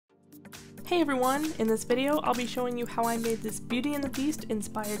Hey everyone! In this video I'll be showing you how I made this Beauty and the Beast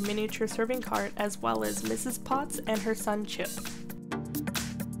inspired miniature serving cart as well as Mrs. Potts and her son Chip.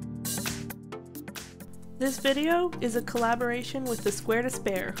 This video is a collaboration with the Square to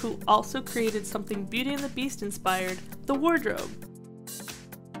Spare, who also created something Beauty and the Beast inspired, the wardrobe.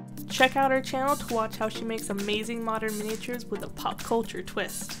 Check out her channel to watch how she makes amazing modern miniatures with a pop culture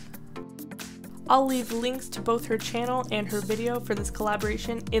twist. I'll leave links to both her channel and her video for this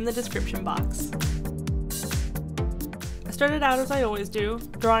collaboration in the description box. I started out as I always do,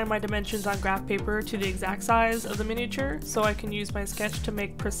 drawing my dimensions on graph paper to the exact size of the miniature so I can use my sketch to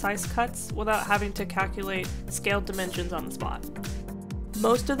make precise cuts without having to calculate scaled dimensions on the spot.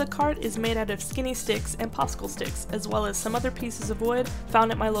 Most of the cart is made out of skinny sticks and popsicle sticks, as well as some other pieces of wood found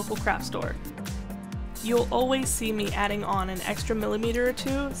at my local craft store. You'll always see me adding on an extra millimeter or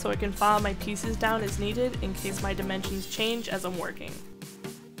two so I can file my pieces down as needed in case my dimensions change as I'm working.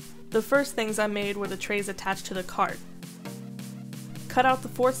 The first things I made were the trays attached to the cart. Cut out the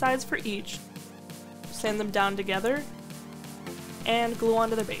 4 sides for each, sand them down together, and glue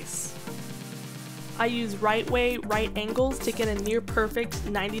onto the base. I use right way, right angles to get a near perfect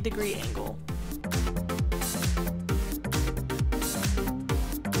 90-degree angle.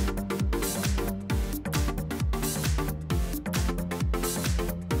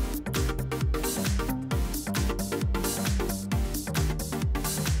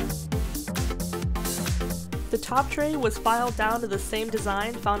 The top tray was filed down to the same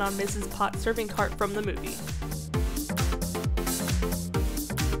design found on Mrs. Potts' serving cart from the movie.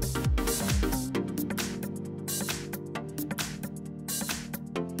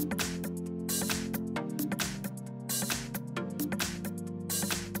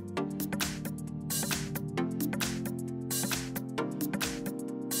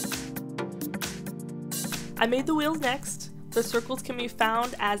 I made the wheels next. The circles can be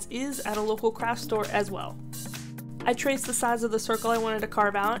found as is at a local craft store as well. I traced the size of the circle I wanted to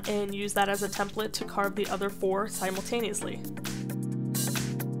carve out and used that as a template to carve the other 4 simultaneously.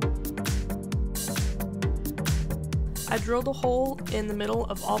 I drilled a hole in the middle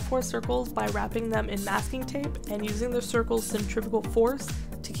of all 4 circles by wrapping them in masking tape and using the circle's centrifugal force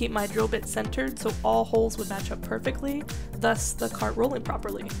to keep my drill bit centered so all holes would match up perfectly, thus the cart rolling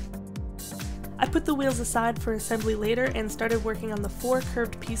properly. I put the wheels aside for assembly later and started working on the 4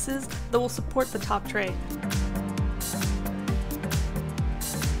 curved pieces that will support the top tray.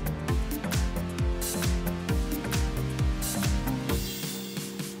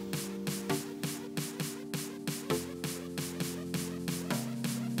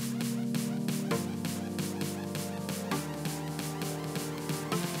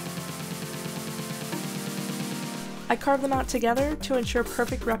 I carved them out together to ensure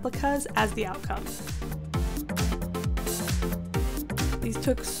perfect replicas as the outcome. These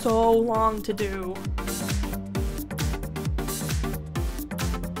took so long to do.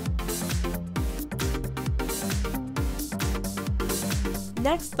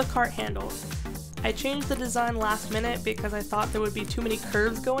 Next, the cart handle. I changed the design last minute because I thought there would be too many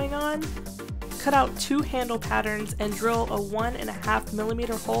curves going on. Cut out 2 handle patterns and drill a 1.5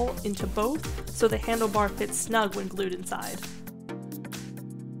 millimeter hole into both so the handlebar fits snug when glued inside.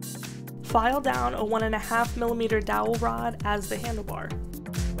 File down a 1.5 millimeter dowel rod as the handlebar.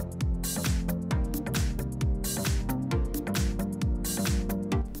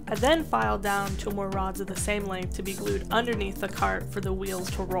 I then filed down 2 more rods of the same length to be glued underneath the cart for the wheels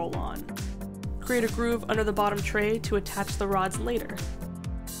to roll on. Create a groove under the bottom tray to attach the rods later.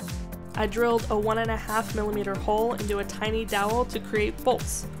 I drilled a 1.5 millimeter hole into a tiny dowel to create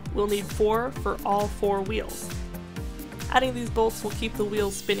bolts. We'll need 4 for all 4 wheels. Adding these bolts will keep the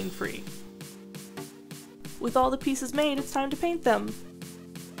wheels spinning free. With all the pieces made, it's time to paint them.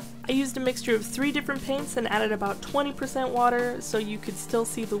 I used a mixture of 3 different paints and added about 20% water so you could still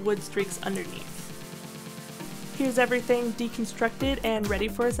see the wood streaks underneath. Here's everything deconstructed and ready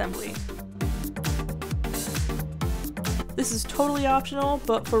for assembly. This is totally optional,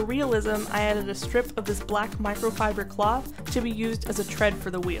 but for realism, I added a strip of this black microfiber cloth to be used as a tread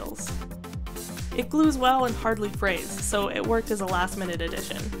for the wheels. It glues well and hardly frays, so it worked as a last-minute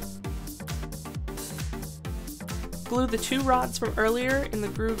addition. Glue the 2 rods from earlier in the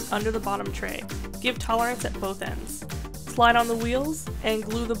grooves under the bottom tray. Give tolerance at both ends. Slide on the wheels, and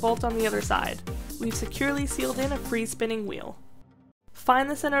glue the bolt on the other side. We've securely sealed in a free spinning wheel. Find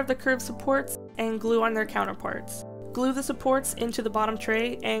the center of the curved supports and glue on their counterparts. Glue the supports into the bottom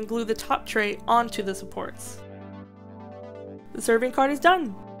tray and glue the top tray onto the supports. The serving cart is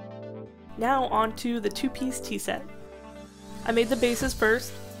done! Now onto the 2-piece tea set. I made the bases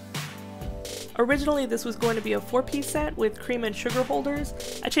first, Originally this was going to be a 4-piece set with cream and sugar holders.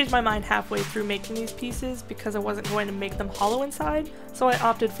 I changed my mind halfway through making these pieces because I wasn't going to make them hollow inside, so I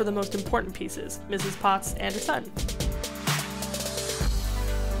opted for the most important pieces, Mrs. Potts and her son.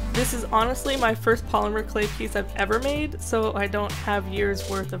 This is honestly my first polymer clay piece I've ever made, so I don't have years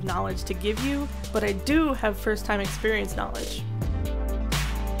worth of knowledge to give you, but I do have first time experience knowledge.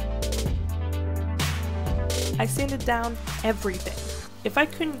 I sanded down everything. If I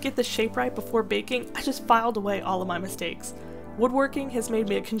couldn't get the shape right before baking, I just filed away all of my mistakes. Woodworking has made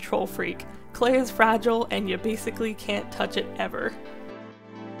me a control freak. Clay is fragile and you basically can't touch it ever.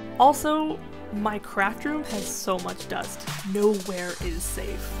 Also, my craft room has so much dust. Nowhere is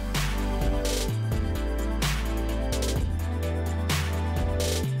safe.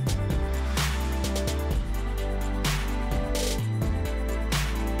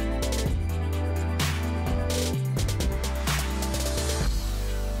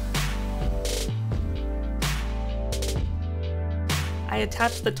 I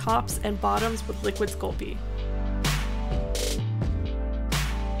attached the tops and bottoms with liquid Sculpey.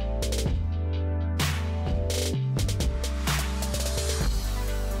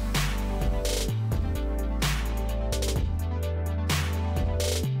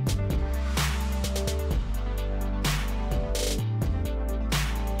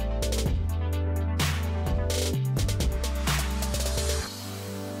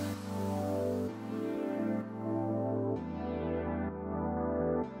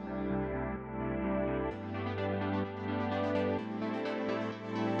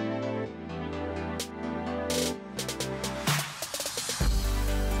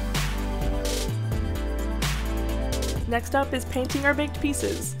 Next up is painting our baked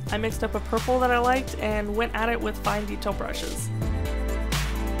pieces. I mixed up a purple that I liked and went at it with fine detail brushes.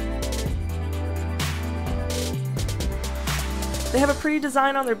 They have a pretty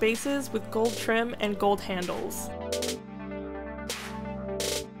design on their bases with gold trim and gold handles.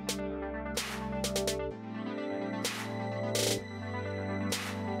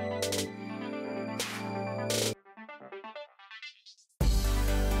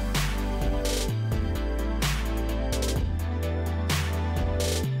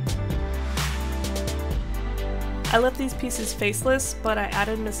 I left these pieces faceless, but I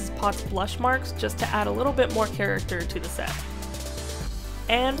added Mrs. Potts blush marks just to add a little bit more character to the set.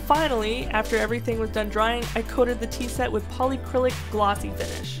 And finally, after everything was done drying, I coated the tea set with polycrylic glossy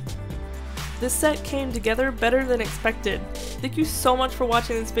finish. This set came together better than expected. Thank you so much for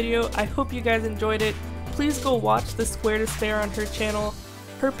watching this video. I hope you guys enjoyed it. Please go watch the Square to Spare on her channel.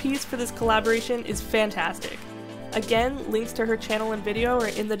 Her piece for this collaboration is fantastic. Again, links to her channel and video are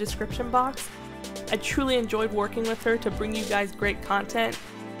in the description box. I truly enjoyed working with her to bring you guys great content.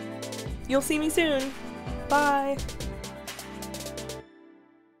 You'll see me soon. Bye!